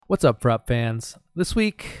What's up, Prop fans? This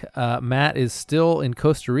week, Matt is still in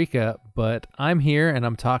Costa Rica, but I'm here and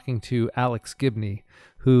I'm talking to Alex Gibney,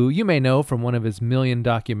 who you may know from one of his million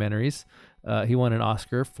documentaries. He won an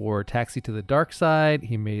Oscar for Taxi to the Dark Side.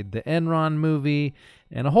 He made the Enron movie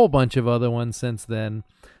and a whole bunch of other ones since then.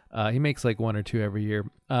 He makes like one or two every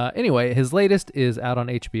year. Anyway, his latest is out on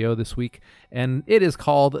HBO this week, and it is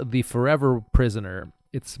called The Forever Prisoner.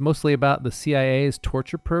 It's mostly about the CIA's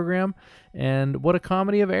torture program and what a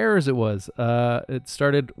comedy of errors it was. It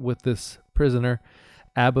started with this prisoner,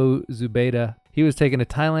 Abu Zubaydah. He was taken to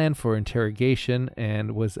Thailand for interrogation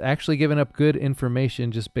and was actually given up good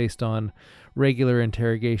information just based on regular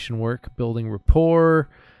interrogation work, building rapport,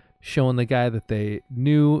 showing the guy that they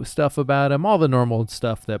knew stuff about him, all the normal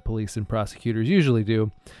stuff that police and prosecutors usually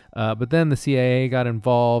do. But then the CIA got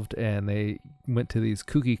involved and they went to these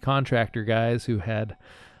kooky contractor guys who had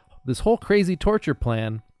this whole crazy torture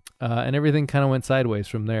plan, and everything kind of went sideways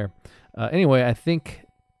from there. Anyway, I think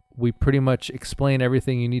we pretty much explain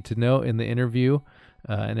everything you need to know in the interview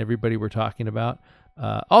and everybody we're talking about.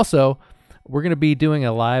 Also, we're going to be doing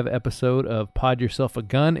a live episode of Pod Yourself a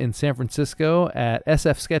Gun in San Francisco at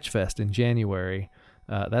SF Sketchfest in January.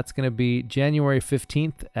 That's going to be January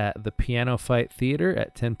 15th at the Piano Fight Theater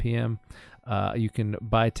at 10 p.m. You can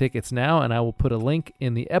buy tickets now, and I will put a link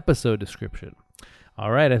in the episode description.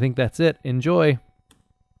 All right, I think that's it. Enjoy.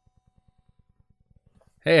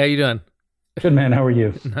 Hey, how you doing? Good, man. How are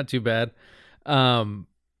you? Not too bad.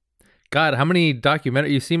 God, how many documentaries?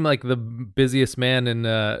 You seem like the busiest man in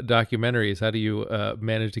documentaries. How do you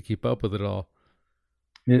manage to keep up with it all?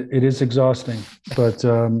 It is exhausting, but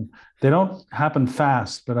they don't happen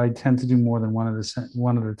fast. But I tend to do more than one at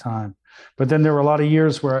a time. But then there were a lot of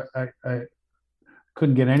years where I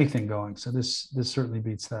couldn't get anything going. So this certainly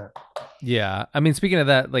beats that. Yeah, I mean, speaking of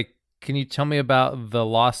that, like, can you tell me about the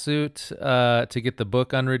lawsuit to get the book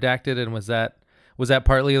unredacted? And was that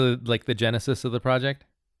partly like the genesis of the project?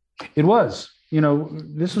 It was.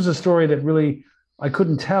 This was a story that really I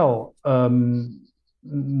couldn't tell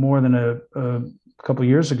more than a couple of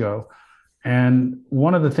years ago. And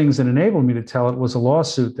one of the things that enabled me to tell it was a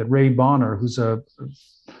lawsuit that Ray Bonner, who's a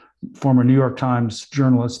former New York Times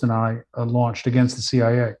journalist, and I launched against the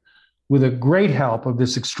CIA with a great help of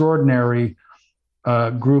this extraordinary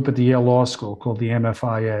group at the Yale Law School called the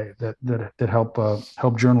MFIA that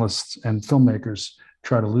help journalists and filmmakers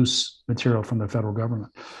try to loose material from the federal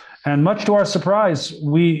government. And much to our surprise,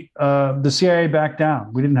 the CIA backed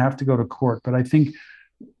down. We didn't have to go to court, but I think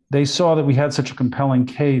they saw that we had such a compelling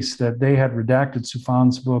case that they had redacted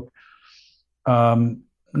Souffan's book,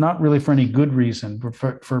 not really for any good reason, but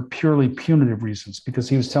for purely punitive reasons, because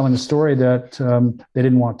he was telling a story that they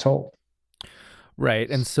didn't want told. Right.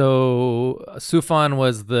 And so Soufan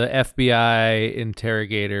was the FBI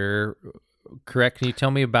interrogator, correct? Can you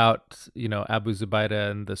tell me about, Abu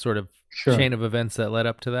Zubaydah and the sort of chain of events that led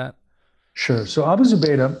up to that? Sure. So Abu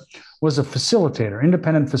Zubaydah was a facilitator,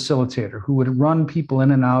 independent facilitator, who would run people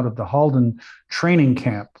in and out of the Halden training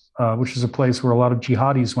camp, which is a place where a lot of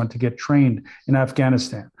jihadis went to get trained in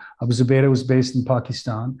Afghanistan. Abu Zubaydah was based in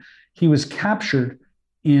Pakistan. He was captured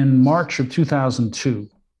in March of 2002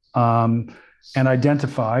 and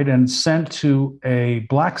identified and sent to a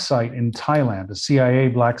black site in Thailand, a CIA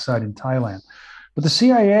black site in Thailand. But the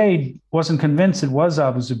CIA wasn't convinced it was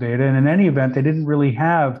Abu Zubaydah, and in any event, they didn't really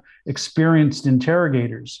have experienced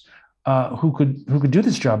interrogators who could do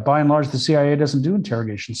this job. By and large, the CIA doesn't do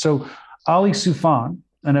interrogation. So Ali Soufan,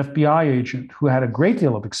 an FBI agent who had a great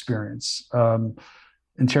deal of experience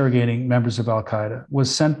interrogating members of Al-Qaeda,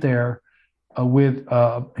 was sent there with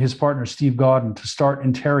his partner, Steve Gauden, to start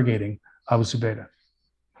interrogating Abu Zubaydah.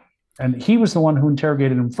 And he was the one who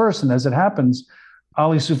interrogated him first. And as it happens,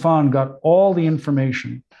 Ali Soufan got all the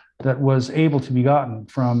information that was able to be gotten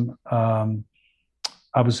from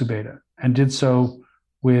Abu Zubaydah, and did so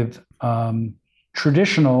with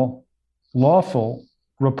traditional, lawful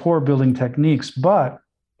rapport-building techniques. But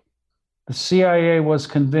the CIA was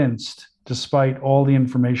convinced, despite all the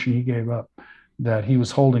information he gave up, that he was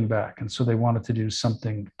holding back. And so they wanted to do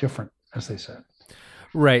something different, as they said.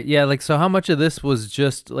 Right. Yeah. Like, so how much of this was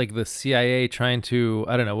just like the CIA trying to,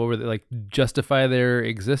 I don't know, what were they, like, justify their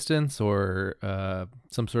existence, or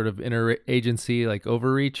some sort of interagency like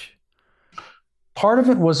overreach? Part of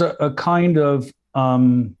it was a kind of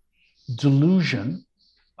delusion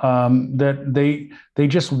that they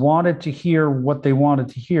just wanted to hear what they wanted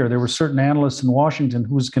to hear. There were certain analysts in Washington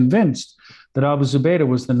who was convinced that Abu Zubaydah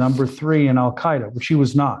was the number 3 in Al-Qaeda, which he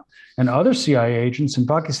was not. And other CIA agents in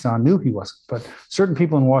Pakistan knew he wasn't, but certain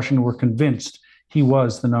people in Washington were convinced he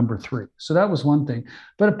was the number 3. So that was one thing.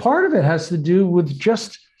 But a part of it has to do with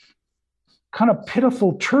just kind of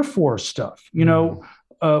pitiful turf war stuff.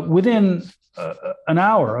 Within an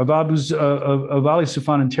hour of Ali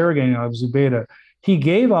Soufan interrogating Abu Zubaydah, he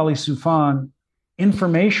gave Ali Soufan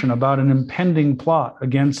information about an impending plot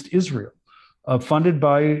against Israel, funded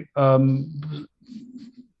by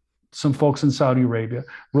some folks in Saudi Arabia,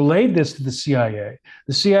 relayed this to the CIA.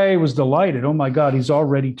 The CIA was delighted. Oh my God, he's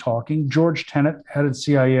already talking. George Tenet, head of the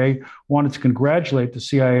CIA, wanted to congratulate the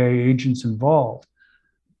CIA agents involved.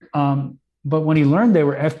 But when he learned they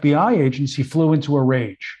were FBI agents, he flew into a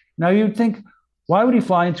rage. Now you'd think, why would he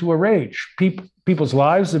fly into a rage? People's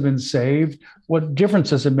lives have been saved. What difference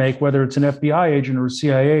does it make whether it's an FBI agent or a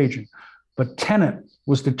CIA agent? But Tenet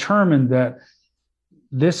was determined that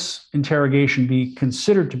this interrogation be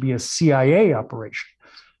considered to be a CIA operation.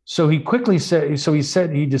 So he quickly said,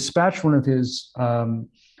 he dispatched one of his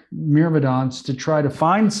myrmidons to try to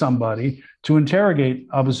find somebody to interrogate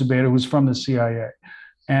Abu Zubaydah, who was from the CIA.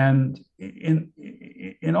 And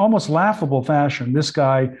in almost laughable fashion, this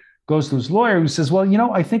guy goes to his lawyer who says,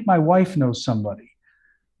 well, I think my wife knows somebody.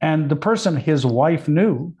 And the person his wife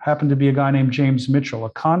knew happened to be a guy named James Mitchell, a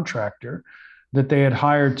contractor that they had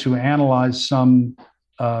hired to analyze some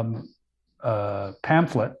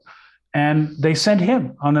pamphlet. And they sent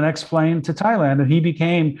him on the next plane to Thailand, and he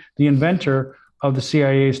became the inventor of the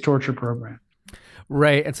CIA's torture program.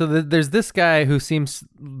 Right. And so there's this guy who seems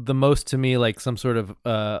the most to me like some sort of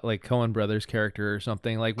like Coen Brothers character or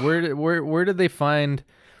something. Like where did they find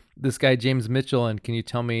this guy James Mitchell, and can you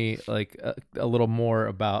tell me like a little more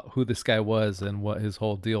about who this guy was and what his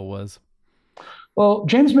whole deal was? Well,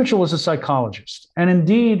 James Mitchell was a psychologist, and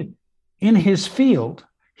indeed in his field,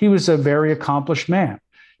 he was a very accomplished man.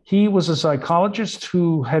 He was a psychologist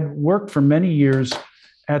who had worked for many years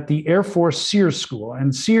at the Air Force SERE School,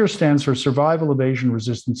 and SERE stands for Survival, Evasion,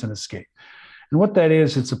 Resistance, and Escape. And what that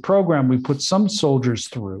is, it's a program we put some soldiers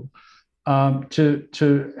through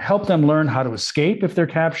to help them learn how to escape if they're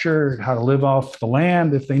captured, how to live off the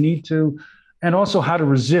land if they need to, and also how to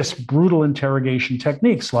resist brutal interrogation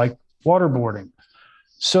techniques like waterboarding.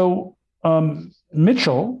 So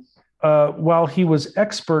Mitchell, while he was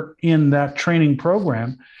expert in that training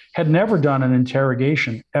program, had never done an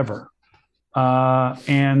interrogation ever.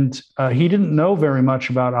 And he didn't know very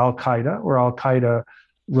much about Al-Qaeda or Al-Qaeda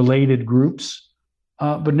related groups.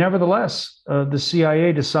 But nevertheless, the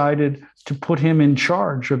CIA decided to put him in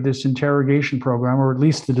charge of this interrogation program, or at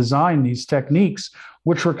least to design these techniques,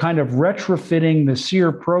 which were kind of retrofitting the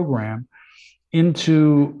SERE program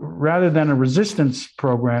into, rather than a resistance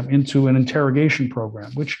program, into an interrogation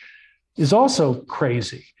program, which is also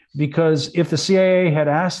crazy. Because if the CIA had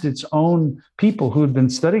asked its own people who had been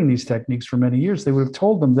studying these techniques for many years, they would have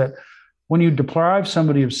told them that when you deprive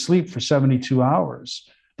somebody of sleep for 72 hours,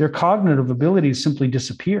 their cognitive abilities simply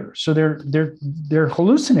disappear. So they're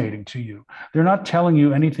hallucinating to you. They're not telling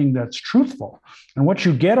you anything that's truthful. And what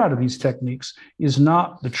you get out of these techniques is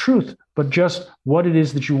not the truth, but just what it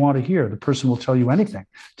is that you want to hear. The person will tell you anything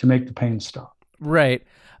to make the pain stop. Right.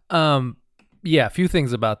 Yeah, a few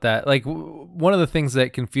things about that. Like one of the things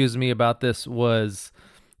that confused me about this was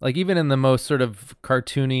like even in the most sort of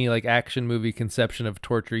cartoony like action movie conception of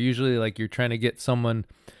torture, usually like you're trying to get someone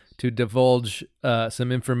to divulge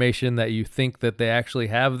some information that you think that they actually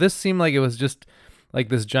have. This seemed like it was just like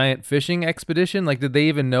this giant fishing expedition. Like, did they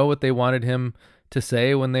even know what they wanted him to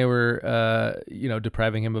say when they were,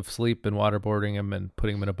 depriving him of sleep and waterboarding him and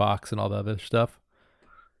putting him in a box and all the other stuff?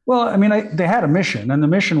 Well, I mean, they had a mission, and the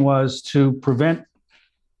mission was to prevent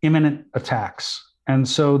imminent attacks. And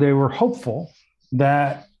so they were hopeful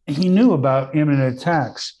that he knew about imminent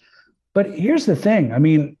attacks. But here's the thing. I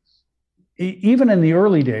mean, even in the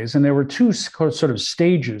early days, and there were two sort of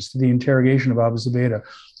stages to the interrogation of Abu Zubaydah.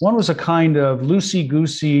 One was a kind of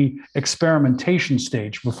loosey-goosey experimentation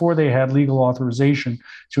stage before they had legal authorization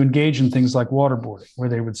to engage in things like waterboarding, where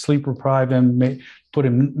they would sleep deprive him,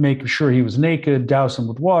 make sure he was naked, douse him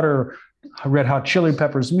with water, Red Hot Chili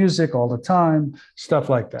Peppers music all the time, stuff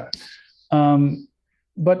like that.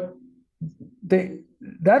 But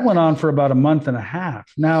that went on for about a month and a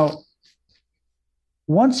half. Now,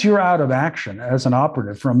 once you're out of action as an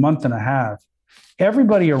operative for a month and a half,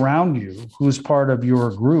 everybody around you who's part of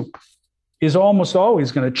your group is almost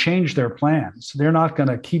always going to change their plans. They're not going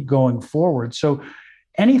to keep going forward. So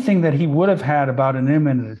anything that he would have had about an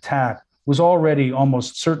imminent attack was already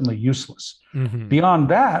almost certainly useless. Mm-hmm. Beyond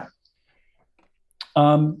that,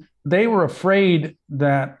 they were afraid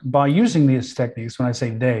that by using these techniques, when I say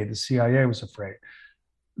they, the CIA was afraid,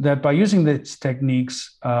 that by using these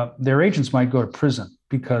techniques, their agents might go to prison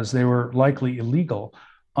because they were likely illegal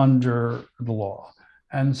under the law.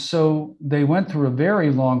 And so they went through a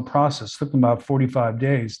very long process, took them about 45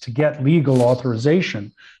 days to get legal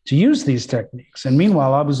authorization to use these techniques. And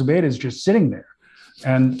meanwhile, Abu Zubaydah is just sitting there.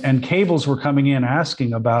 And cables were coming in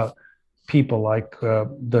asking about people like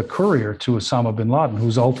the courier to Osama bin Laden,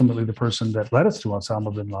 who's ultimately the person that led us to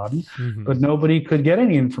Osama bin Laden. Mm-hmm. But nobody could get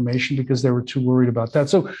any information because they were too worried about that.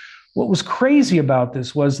 So what was crazy about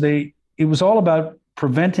this was it was all about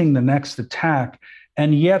preventing the next attack.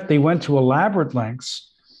 And yet they went to elaborate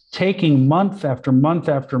lengths, taking month after month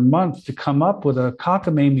after month to come up with a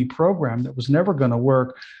cockamamie program that was never going to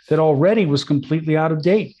work, that already was completely out of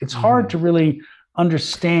date. It's hard to really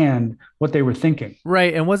understand what they were thinking.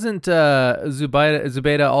 Right. And wasn't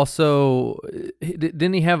Zubaydah also,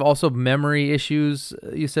 didn't he have also memory issues,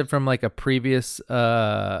 you said, from like a previous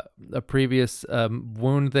wound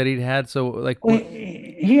that he'd had? So like, well,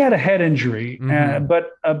 he had a head injury,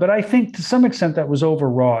 but I think to some extent that was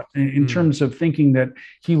overwrought in terms of thinking that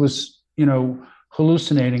he was,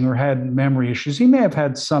 hallucinating or had memory issues. He may have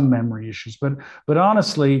had some memory issues, but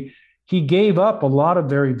honestly, he gave up a lot of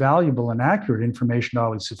very valuable and accurate information to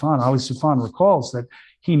Ali Soufan. Ali Soufan recalls that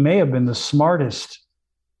he may have been the smartest,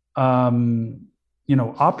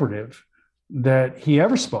 operative that he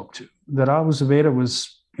ever spoke to. That Abu Zubaydah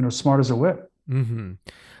was, smart as a whip. Mm-hmm.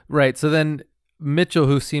 Right. So then Mitchell,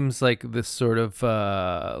 who seems like this sort of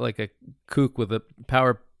like a kook with a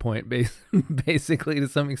PowerPoint, basically to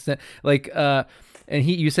some extent, like, and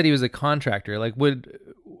you said he was a contractor. Like,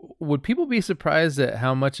 would people be surprised at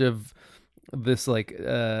how much of this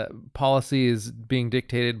policy is being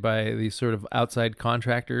dictated by these sort of outside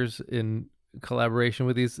contractors in collaboration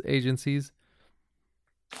with these agencies?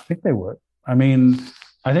 I think they would. I mean,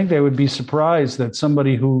 I think they would be surprised that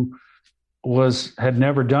somebody who had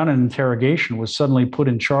never done an interrogation was suddenly put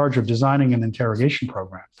in charge of designing an interrogation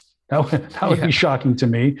program. That would be shocking to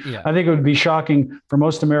me. Yeah. I think it would be shocking for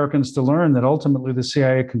most Americans to learn that ultimately the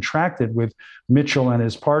CIA contracted with Mitchell and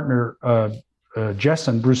his partner, Bruce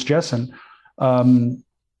Jessen,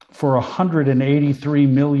 for $183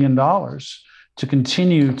 million to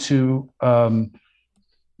continue to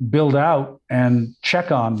build out and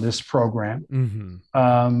check on this program.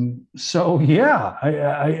 I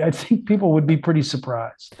think people would be pretty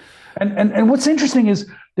surprised. And what's interesting is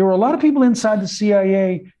there were a lot of people inside the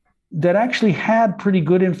CIA that actually had pretty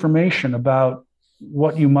good information about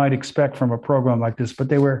what you might expect from a program like this, but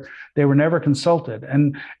they were never consulted.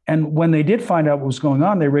 And when they did find out what was going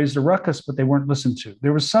on, they raised a ruckus, but they weren't listened to.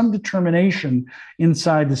 There was some determination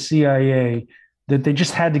inside the CIA that they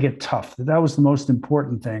just had to get tough, that was the most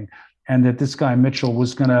important thing, and that this guy Mitchell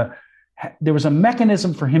was there was a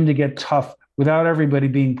mechanism for him to get tough without everybody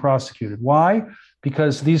being prosecuted. Why?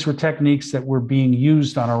 Because these were techniques that were being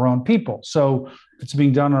used on our own people. So if it's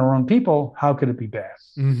being done on our own people, how could it be bad?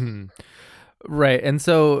 Mm-hmm. Right. And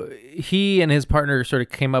so he and his partner sort of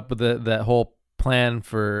came up with that whole plan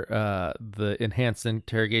for the enhanced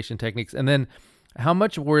interrogation techniques. And then how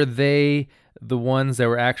much were they the ones that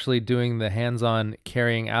were actually doing the hands-on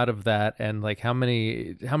carrying out of that? And like how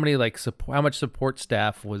much support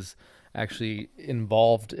staff was actually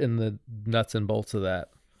involved in the nuts and bolts of that?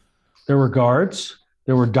 There were guards,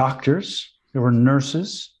 there were doctors, there were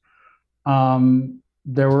nurses,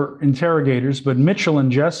 there were interrogators, but Mitchell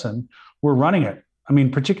and Jessen were running it. I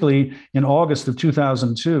mean, particularly in August of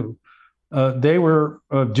 2002, they were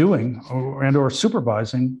doing or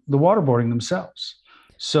supervising the waterboarding themselves.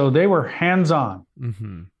 So they were hands-on.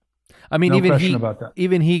 Mm-hmm. I mean,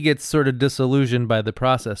 even he gets sort of disillusioned by the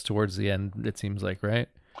process towards the end, it seems like, right?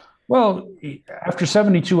 Well, after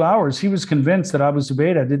 72 hours, he was convinced that Abu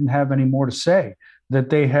Zubaydah didn't have any more to say,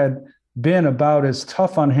 that they had been about as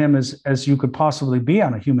tough on him as you could possibly be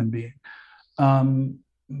on a human being,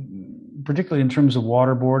 particularly in terms of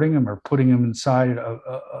waterboarding him or putting him inside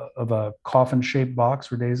of a coffin-shaped box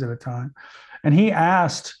for days at a time. And he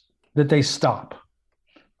asked that they stop.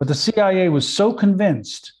 But the CIA was so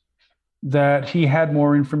convinced that he had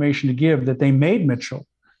more information to give that they made Mitchell,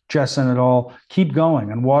 Jessen et al. Keep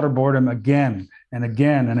going and waterboard him again and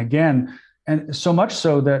again and again. And so much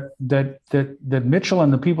so that Mitchell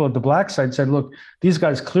and the people at the black side said, look, these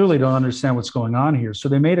guys clearly don't understand what's going on here. So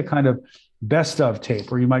they made a kind of best of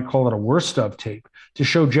tape, or you might call it a worst of tape, to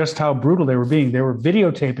show just how brutal they were being. They were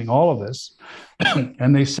videotaping all of this,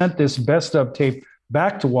 and they sent this best of tape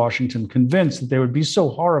back to Washington, convinced that they would be so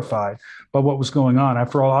horrified by what was going on.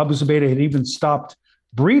 After all, Abu Zubaydah had even stopped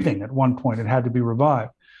breathing at one point. It had to be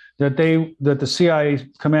revived. That the CIA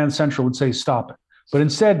command central would say, stop it. But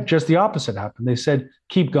instead, just the opposite happened. They said,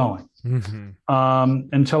 keep going. Until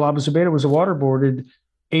Abu Zubaydah was waterboarded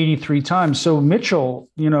 83 times. So Mitchell,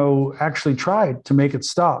 actually tried to make it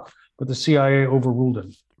stop, but the CIA overruled it.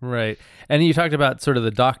 Right. And you talked about sort of the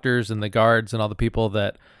doctors and the guards and all the people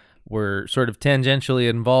that were sort of tangentially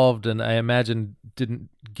involved, and I imagine didn't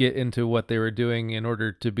get into what they were doing in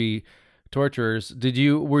order to be torturers.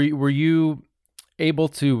 Were you able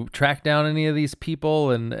to track down any of these people?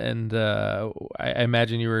 And I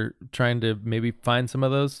imagine you were trying to maybe find some of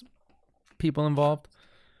those people involved.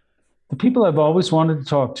 The people I've always wanted to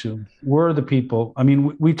talk to were the people. I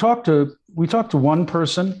mean, we talked to one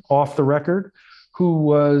person off the record who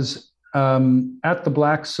was at the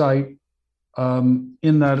black site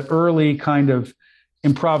in that early kind of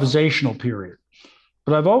improvisational period.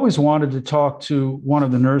 But I've always wanted to talk to one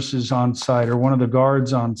of the nurses on site or one of the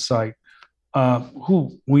guards on site,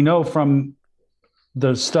 who we know from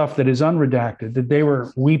the stuff that is unredacted that they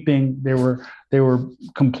were weeping, they were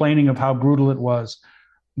complaining of how brutal it was.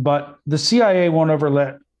 But the CIA won't ever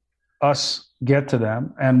let us get to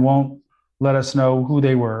them and won't let us know who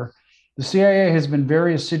they were. The CIA has been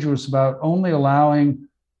very assiduous about only allowing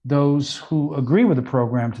those who agree with the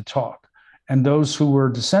program to talk, and those who were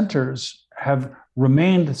dissenters have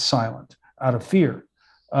remained silent out of fear.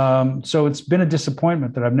 So it's been a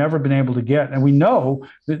disappointment that I've never been able to get. And we know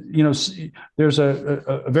that, there's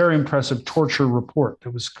a very impressive torture report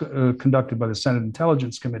that was conducted by the Senate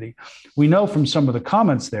Intelligence Committee. We know from some of the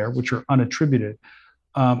comments there, which are unattributed,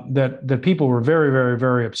 that people were very, very,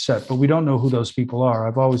 very upset, but we don't know who those people are.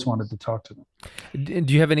 I've always wanted to talk to them.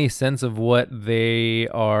 Do you have any sense of what they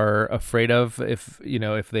are afraid of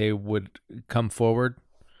if they would come forward?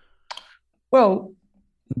 Well,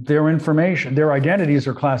 their information, their identities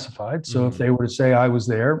are classified. So if they were to say I was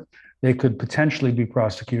there, they could potentially be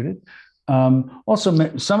prosecuted.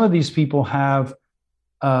 Also, some of these people have,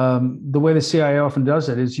 the way the CIA often does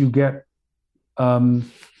it is you get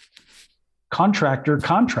contractor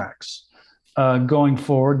contracts going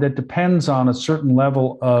forward that depends on a certain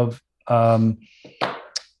level of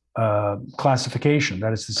classification.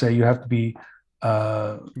 That is to say, you have to be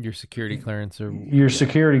your security clearance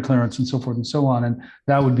and so forth and so on. And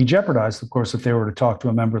that would be jeopardized, of course, if they were to talk to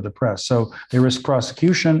a member of the press. So they risk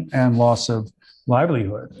prosecution and loss of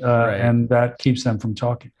livelihood, right. And that keeps them from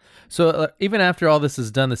talking. So even after all this is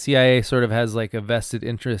done, the CIA sort of has like a vested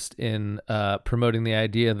interest in promoting the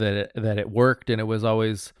idea that it worked and it was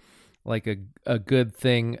always like a good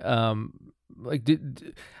thing. How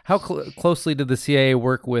closely did the CIA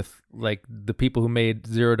work with like the people who made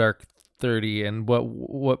Zero Dark 30, and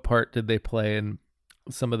what part did they play in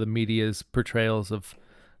some of the media's portrayals of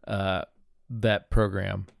that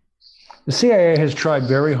program? The CIA has tried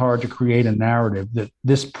very hard to create a narrative that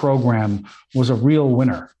this program was a real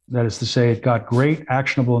winner. That is to say, it got great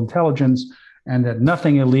actionable intelligence and that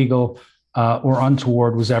nothing illegal or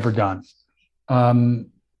untoward was ever done.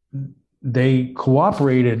 They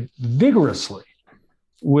cooperated vigorously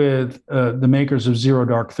with the makers of Zero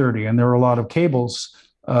Dark 30, and there are a lot of cables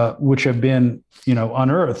which have been,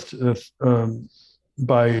 unearthed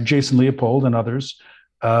by Jason Leopold and others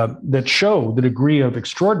that show the degree of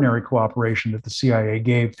extraordinary cooperation that the CIA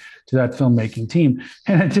gave to that filmmaking team.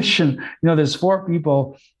 In addition, there's four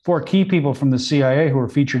key people from the CIA who are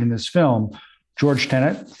featured in this film: George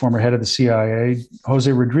Tenet, former head of the CIA;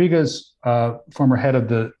 Jose Rodriguez, former head of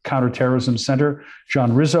the Counterterrorism Center;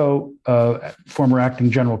 John Rizzo, former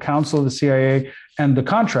acting general counsel of the CIA; and the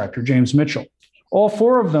contractor, James Mitchell. All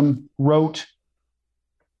four of them wrote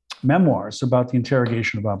memoirs about the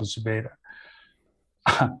interrogation of Abu Zubaydah.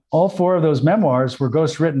 All four of those memoirs were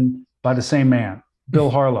ghostwritten by the same man, Bill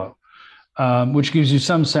Harlow, which gives you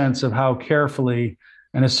some sense of how carefully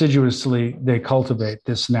and assiduously they cultivate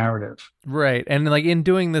this narrative. Right. And like in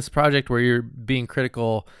doing this project where you're being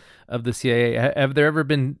critical of the CIA, have there ever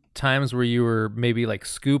been times where you were maybe like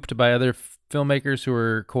scooped by other filmmakers who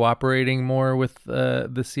were cooperating more with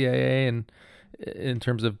the CIA and in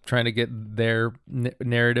terms of trying to get their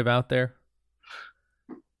narrative out there?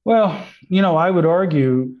 Well, I would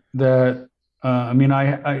argue that,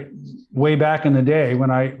 I way back in the day when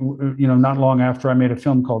not long after I made a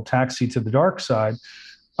film called Taxi to the Dark Side,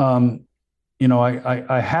 I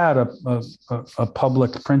had a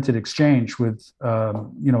public printed exchange with,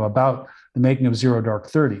 about the making of Zero Dark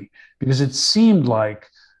 30, because it seemed like,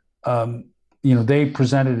 they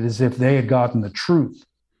presented it as if they had gotten the truth.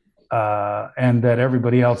 And that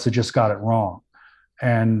everybody else had just got it wrong.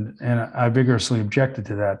 And I vigorously objected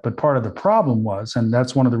to that. But part of the problem was, and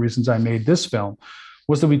that's one of the reasons I made this film,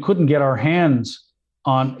 was that we couldn't get our hands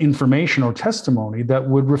on information or testimony that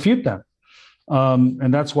would refute them.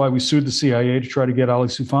 And that's why we sued the CIA to try to get Ali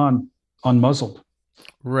Soufan unmuzzled.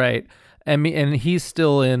 Right. And he's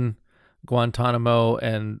still in Guantanamo.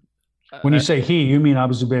 And when you say he, you mean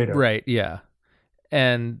Abu Zubaydah. Right, yeah.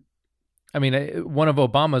 And I mean, one of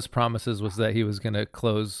Obama's promises was that he was going to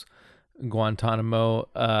close Guantanamo.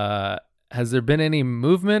 Has there been any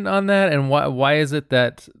movement on that? And why is it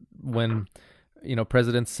that when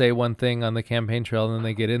presidents say one thing on the campaign trail and then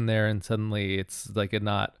they get in there and suddenly it's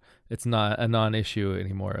not a non-issue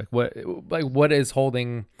anymore? What is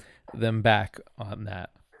holding them back on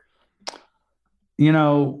that?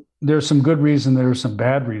 There's some good reason. There's some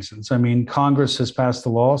bad reasons. I mean, Congress has passed a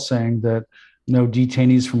law saying that no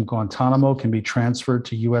detainees from Guantanamo can be transferred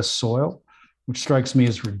to U.S. soil, which strikes me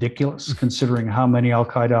as ridiculous, considering how many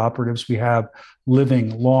al-Qaeda operatives we have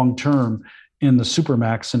living long-term in the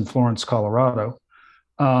Supermax in Florence, Colorado.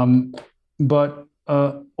 But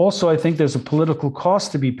also, I think there's a political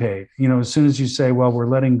cost to be paid. As soon as you say, well, we're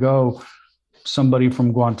letting go somebody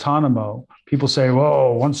from Guantanamo, people say,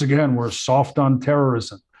 whoa, once again, we're soft on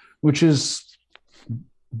terrorism, which is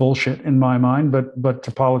bullshit in my mind. But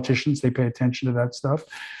to politicians, they pay attention to that stuff.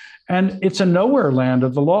 And it's a nowhere land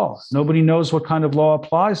of the law. Nobody knows what kind of law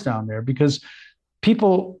applies down there because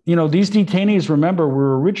people, these detainees, remember,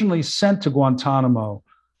 were originally sent to Guantanamo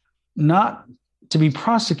not to be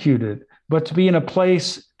prosecuted, but to be in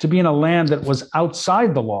a land that was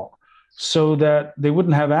outside the law so that they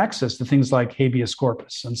wouldn't have access to things like habeas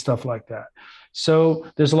corpus and stuff like that. So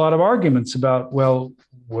there's a lot of arguments about, well,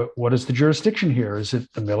 what is the jurisdiction here? Is it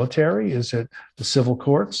the military? Is it the civil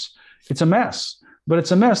courts? It's a mess. But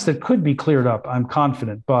it's a mess that could be cleared up, I'm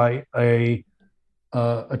confident, by a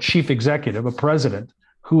chief executive, a president,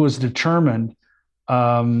 who is determined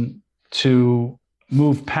to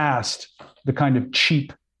move past the kind of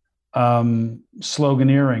cheap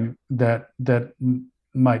sloganeering that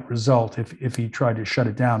might result if he tried to shut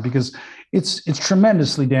it down, because it's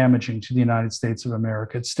tremendously damaging to the United States of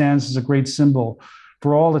America. It stands as a great symbol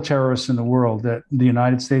for all the terrorists in the world that the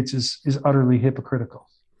United States is utterly hypocritical.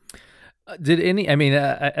 I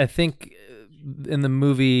think in the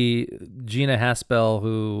movie, Gina Haspel,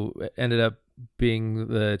 who ended up being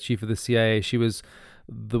the chief of the CIA, she was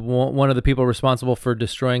one of the people responsible for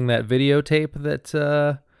destroying that videotape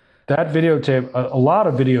that videotape, a lot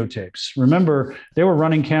of videotapes. Remember, they were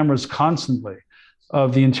running cameras constantly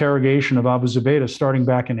of the interrogation of Abu Zubaydah starting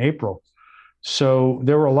back in April. So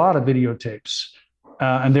there were a lot of videotapes,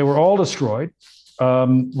 and they were all destroyed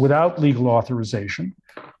without legal authorization.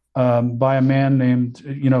 By a man named,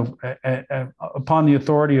 upon the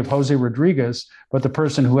authority of Jose Rodriguez, but the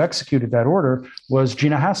person who executed that order was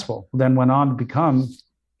Gina Haspel, who then went on to become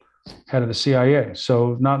head of the CIA.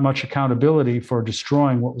 So not much accountability for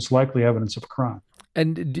destroying what was likely evidence of a crime.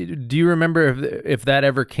 And do you remember if that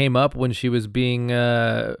ever came up when she was being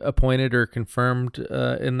appointed or confirmed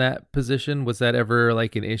in that position? Was that ever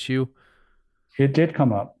like an issue? It did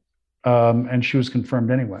come up, and she was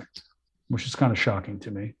confirmed anyway, which is kind of shocking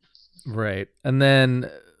to me. Right. And then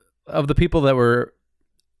of the people that were,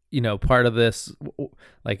 part of this,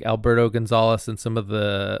 like Alberto Gonzales and some of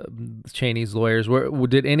the Cheney's lawyers,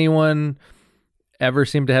 did anyone ever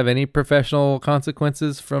seem to have any professional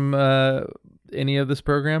consequences from any of this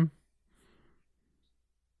program?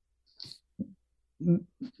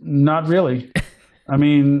 Not really. I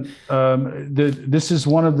mean, this is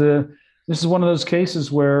one of those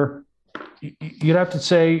cases where you'd have to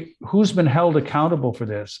say who's been held accountable for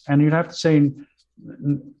this, and you'd have to say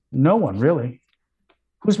no one really.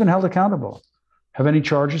 Who's been held accountable? Have any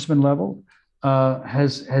charges been leveled?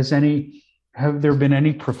 Have there been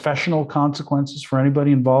any professional consequences for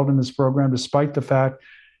anybody involved in this program, despite the fact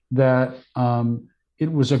that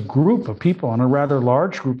it was a group of people, and a rather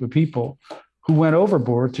large group of people, who went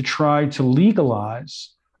overboard to try to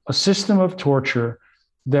legalize a system of torture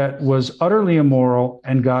that was utterly immoral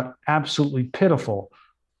and got absolutely pitiful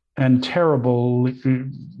and terrible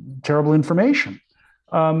information.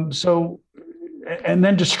 And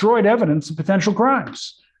then destroyed evidence of potential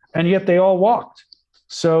crimes. And yet they all walked.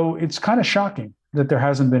 So it's kind of shocking that there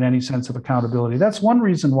hasn't been any sense of accountability. That's one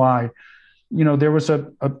reason why, there was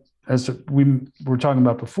as we were talking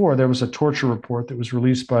about before, there was a torture report that was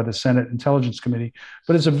released by the Senate Intelligence Committee,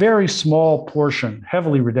 but it's a very small portion,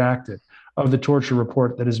 heavily redacted, of the torture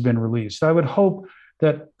report that has been released. I would hope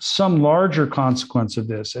that some larger consequence of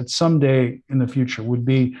this at some day in the future would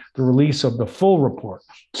be the release of the full report.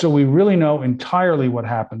 So we really know entirely what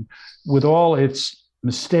happened with all its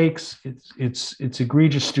mistakes, its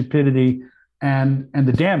egregious stupidity, and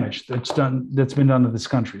the damage that's been done to this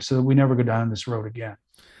country, so that we never go down this road again.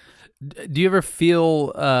 Do you ever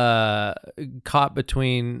feel caught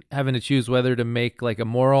between having to choose whether to make like a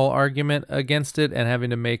moral argument against it and having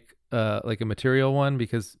to make like a material one?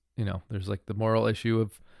 Because there's like the moral issue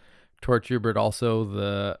of torture, but also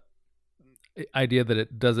the idea that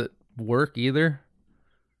it doesn't work either.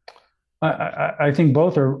 I think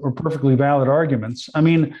both are perfectly valid arguments. I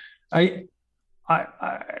mean, I,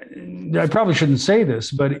 I probably shouldn't say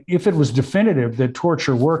this, but if it was definitive that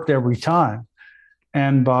torture worked every time,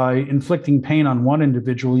 and by inflicting pain on one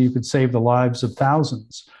individual, you could save the lives of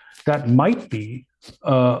thousands, that might be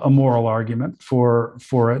a moral argument for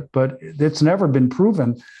it. But it's never been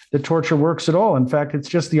proven that torture works at all. In fact, it's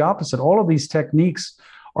just the opposite. All of these techniques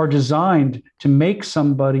are designed to make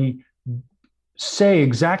somebody say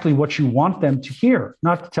exactly what you want them to hear,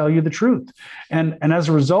 not to tell you the truth. And as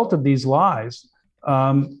a result of these lies,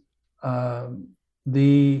 there have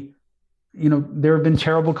been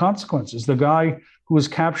terrible consequences. The guy who was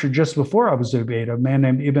captured just before Abu Zubaydah, a man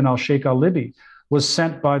named Ibn al-Sheikh al-Libi, was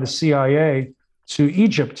sent by the CIA to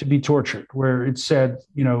Egypt to be tortured, where it said,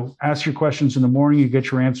 ask your questions in the morning, you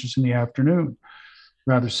get your answers in the afternoon,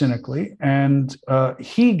 rather cynically. And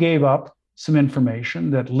he gave up some information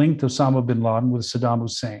that linked Osama bin Laden with Saddam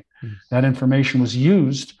Hussein. That information was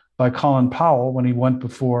used by Colin Powell when he went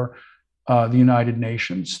before the United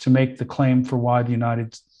Nations to make the claim for why the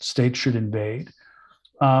United States should invade.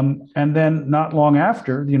 And then not long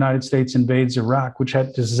after, the United States invades Iraq, which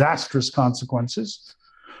had disastrous consequences.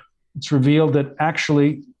 It's revealed that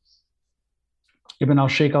actually Ibn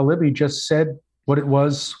al-Sheikh al-Libi just said what it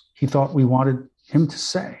was he thought we wanted him to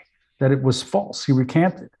say, that it was false. He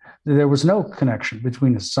recanted. There was no connection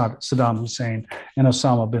between Saddam Hussein and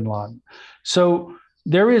Osama bin Laden. So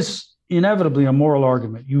there is inevitably a moral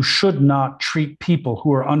argument. You should not treat people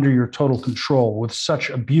who are under your total control with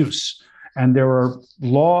such abuse. And there are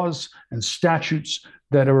laws and statutes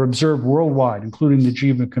that are observed worldwide, including the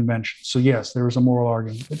Geneva Convention. So yes, there is a moral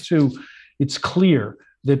argument. But two, it's clear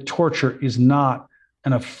that torture is not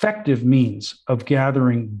an effective means of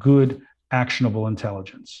gathering good, actionable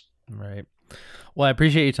intelligence. Right. Well, I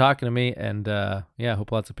appreciate you talking to me, and I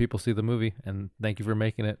hope lots of people see the movie, and thank you for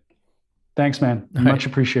making it. Thanks, man. Much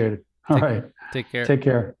appreciated. All right. Take care. Take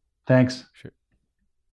care. Thanks. Sure.